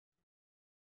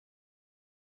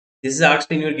This is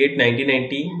asked in your GATE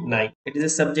 1999. It is a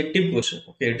subjective question.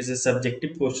 Okay, it is a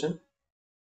subjective question.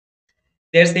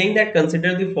 They are saying that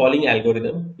consider the following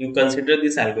algorithm. You consider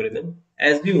this algorithm.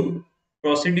 Assume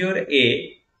procedure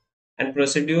A and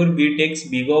procedure B takes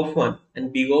big of 1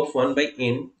 and big of 1 by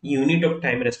n unit of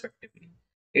time respectively.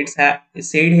 It's said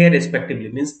here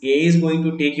respectively means A is going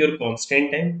to take your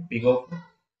constant time big of 1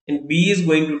 and B is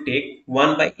going to take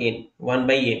 1 by n, 1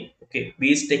 by n. Okay,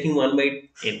 B is taking 1 by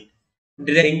n.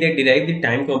 They derive the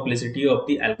time complexity of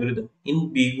the algorithm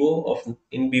in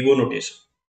BIGO notation.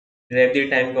 Derive the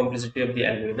time complexity of the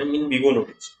algorithm in BIGO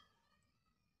notation.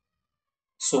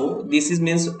 So this is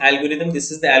means algorithm. This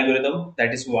is the algorithm.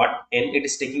 That is what n. It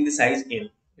is taking the size n.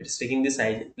 It is taking the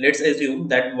size. Let's assume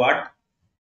that what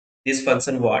this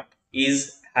function what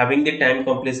is having the time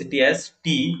complexity as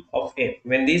t of n.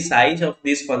 When the size of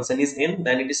this function is n,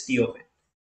 then it is t of n.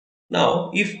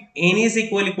 Now, if n is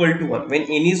equal to 1, when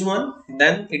n is 1,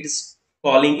 then it is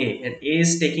calling a, and a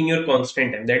is taking your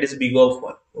constant time, that is big of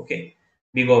 1. Okay,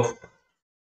 big of 1.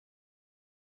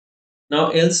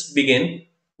 Now else begin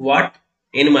what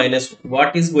n minus 1.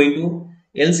 What is going to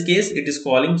else case it is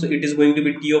calling, so it is going to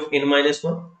be t of n minus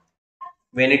 1.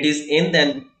 When it is n,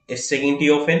 then it's taking t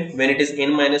of n. When it is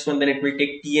n minus 1, then it will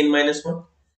take tn minus 1.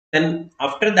 Then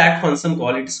after that function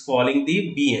call, it is calling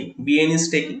the bn. Bn is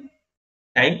taking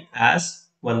time as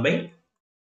 1 by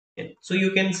n. So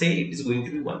you can say it is going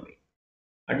to be 1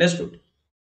 by. Understood?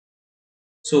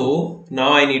 So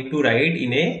now I need to write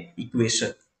in a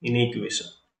equation. In a equation.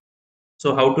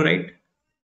 So how to write?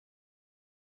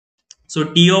 So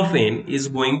t of n is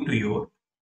going to your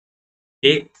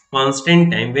take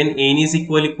constant time when n is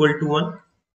equal to 1.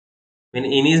 When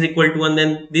n is equal to 1,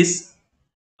 then this,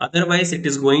 otherwise it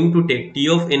is going to take t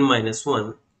of n minus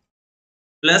 1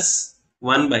 plus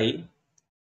 1 by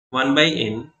 1 by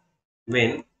n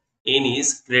when n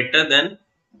is greater than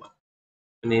 1.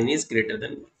 When n is greater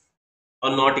than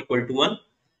 1 or not equal to 1.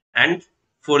 And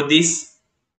for this,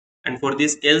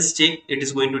 else check, it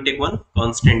is going to take one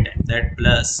constant time, that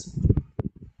plus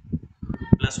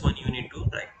 1 you need to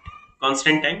write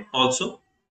constant time also.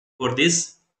 For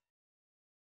this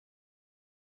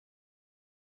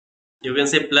you can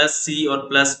say plus c or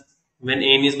plus when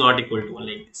n is not equal to 1,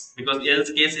 like this, because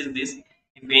else case is this.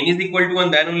 If n is equal to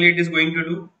 1, then only it is going to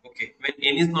do. Okay, when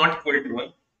n is not equal to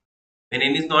 1, when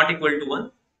n is not equal to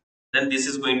 1, then this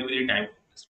is going to be the time.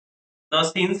 Now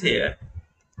since here,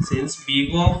 since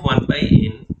big of 1 by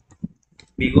n,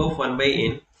 big of 1 by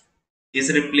n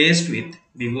is replaced with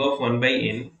big of 1 by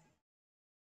n,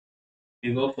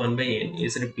 big of 1 by n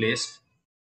is replaced,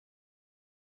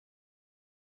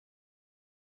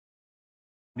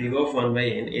 big of 1 by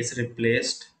n is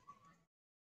replaced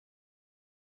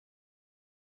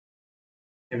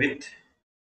with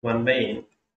 1 by n,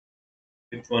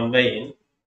 with 1 by n.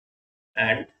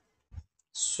 And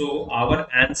so our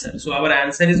answer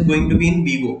is going to be in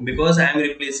bigo, because I am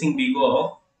replacing bigo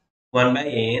of 1 by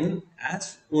n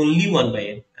as only 1 by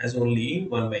n, as only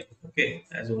 1 by n. Okay,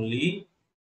 as only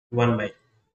 1 by n.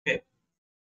 Okay,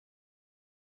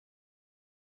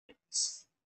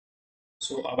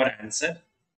 so our answer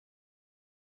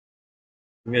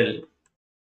will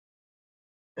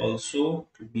also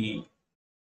be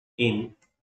in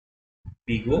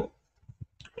bigo.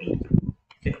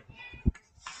 Okay,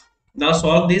 now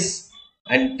solve this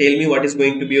and tell me what is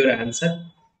going to be your answer.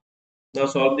 Now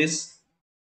solve this.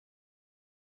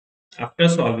 After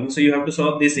solving, so you have to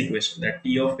solve this equation, that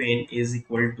t of n is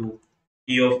equal to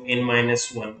t of n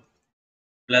minus 1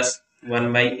 plus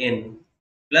 1 by n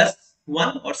plus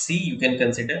 1, or c you can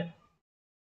consider.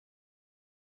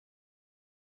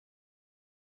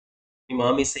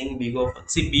 Imam is saying big of 1.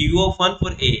 See, big of 1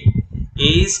 for a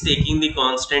is taking the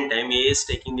constant time, a is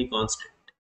taking the constant,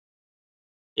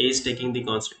 a is taking the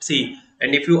constant. See,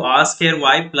 and if you ask here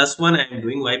why plus 1 I am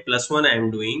doing, why plus 1 I am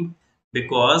doing,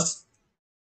 because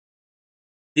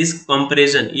this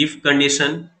comparison, if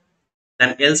condition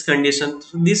then else condition,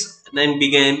 so this then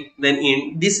began, then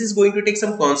in this is going to take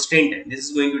some constant time, this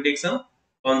is going to take some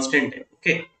constant time.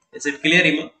 Okay, is it clear,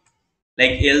 Ima?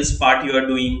 Like else part you are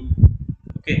doing.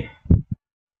 Okay,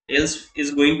 else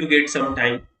is going to get some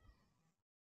time.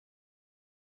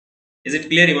 Is it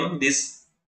clear, Ima? This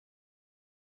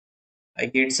I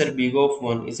get sir big of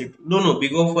 1, is it? No, no,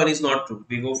 big of 1 is not true,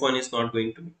 big of 1 is not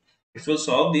going to be. If you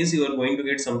solve this, you are going to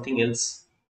get something else.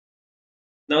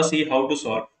 Now see how to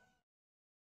solve.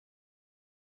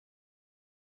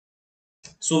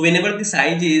 So whenever the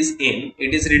size is n,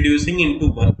 it is reducing into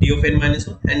 1, t of n minus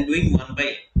 1, and doing 1 by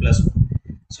n plus 1.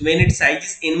 So when its size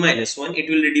is n minus 1, it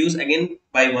will reduce again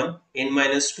by 1, n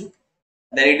minus 2.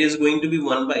 Then it is going to be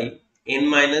 1 by n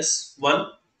minus 1.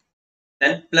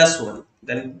 then plus 1,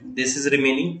 then this is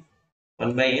remaining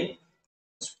 1 by n.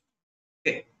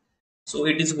 Okay, so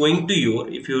it is going to your,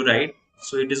 if you write,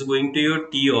 so it is going to your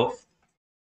t of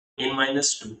n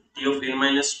minus 2, t of n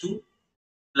minus 2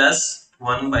 plus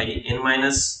 1 by n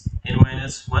minus 1,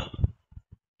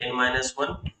 n minus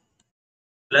 1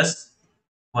 plus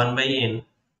 1 by n,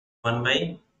 1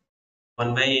 by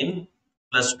 1 by n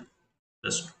plus 2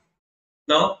 plus 2.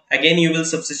 Now again you will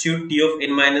substitute t of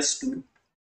n minus 2.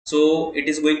 So it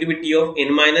is going to be t of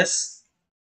n minus,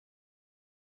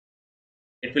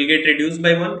 it will get reduced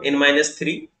by 1, n minus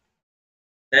 3,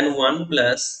 then 1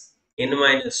 plus n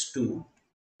minus 2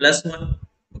 plus 1.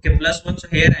 Okay, plus 1. So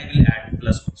here I will add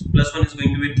plus 1. So plus 1 is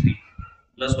going to be 3.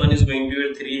 Plus 1 is going to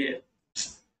be 3 here.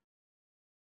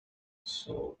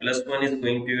 So plus 1 is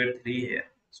going to be 3 here.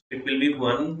 So it will be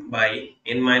 1 by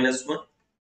n minus 1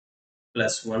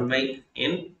 plus 1 by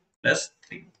n plus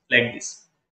 3, like this.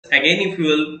 Again, if you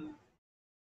will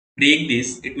break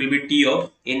this, it will be t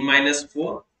of n minus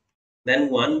 4, then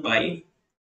 1 by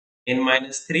n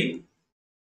minus 3,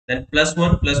 then plus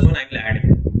 1 plus 1 I will add it.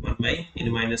 1 by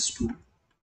n minus 2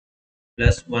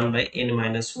 plus 1 by n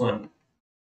minus 1,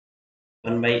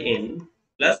 1 by n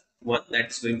plus 1,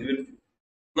 that is going to be.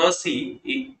 Now see,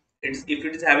 if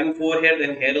it is having 4 here,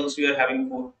 then here also you are having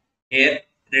 4. Here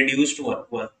reduced 1,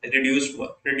 1, reduced 1,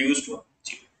 reduced 1,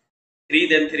 3,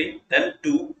 then 3, then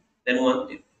 2, then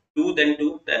 1, 2, then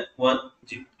 2, then 1,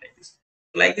 0, like this.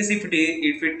 So like this, if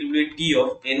it will be t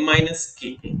of n minus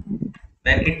k,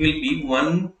 then it will be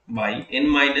 1 by n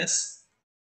minus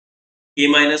k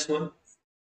minus 1,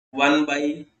 1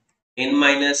 by n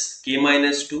minus k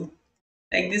minus 2.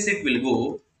 Like this it will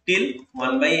go till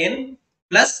 1 by n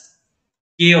plus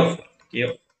k of 1, k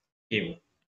of k1.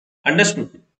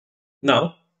 Understood?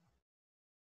 Now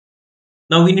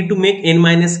we need to make n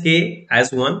minus k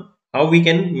as 1. How we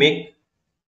can make?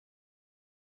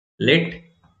 Let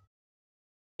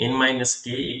n minus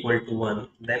k equal to 1,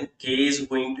 then k is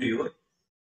going to your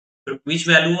which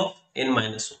value of n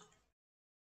minus 1.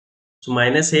 So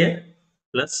minus here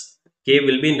plus k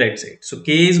will be in right side. So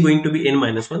k is going to be n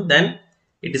minus 1, then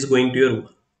it is going to your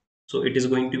 1. So it is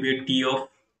going to be a t of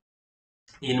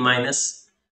n minus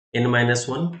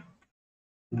 1,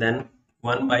 then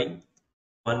 1 by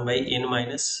n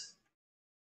minus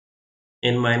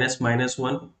minus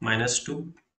 1 minus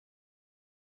 2,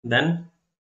 then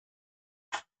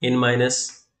n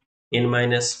minus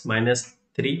minus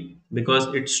 3, because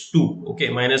it's 2. Okay,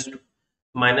 minus 2,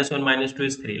 minus 1 minus 2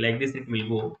 is 3. Like this it will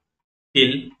go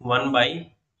till 1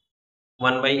 by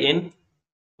 1 by n,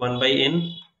 1 by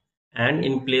n, and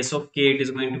in place of k it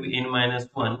is going to be n minus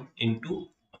 1 into.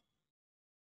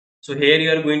 So here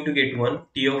you are going to get 1,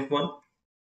 t of 1.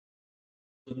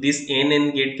 So this n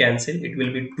and get cancelled, it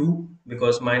will be 2,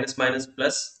 because minus minus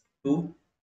plus 2,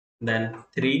 then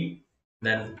 3,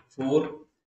 then 4,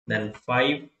 then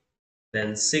 5,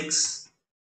 then 6,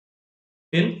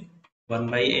 till 1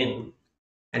 by n,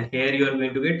 and here you are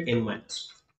going to get n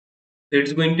minus. So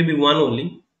it's going to be 1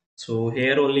 only. So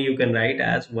here only you can write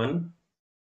as 1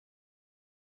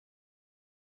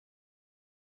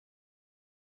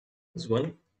 is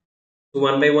 1. So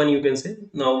 1 by 1 you can say.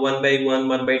 Now 1 by 1,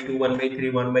 1 by 2, 1 by 3,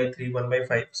 1 by 3, 1 by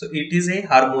 5. So it is a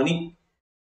harmonic,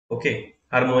 okay,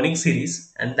 harmonic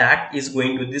series, and that is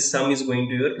going to, this sum is going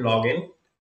to your log n.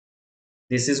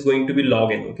 This is going to be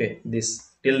log n. Okay,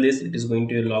 this till this it is going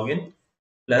to your log n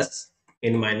plus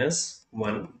n minus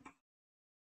 1.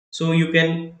 So you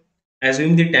can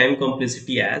assume the time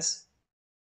complexity as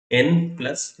n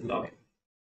plus log n.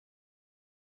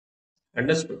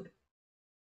 Understood?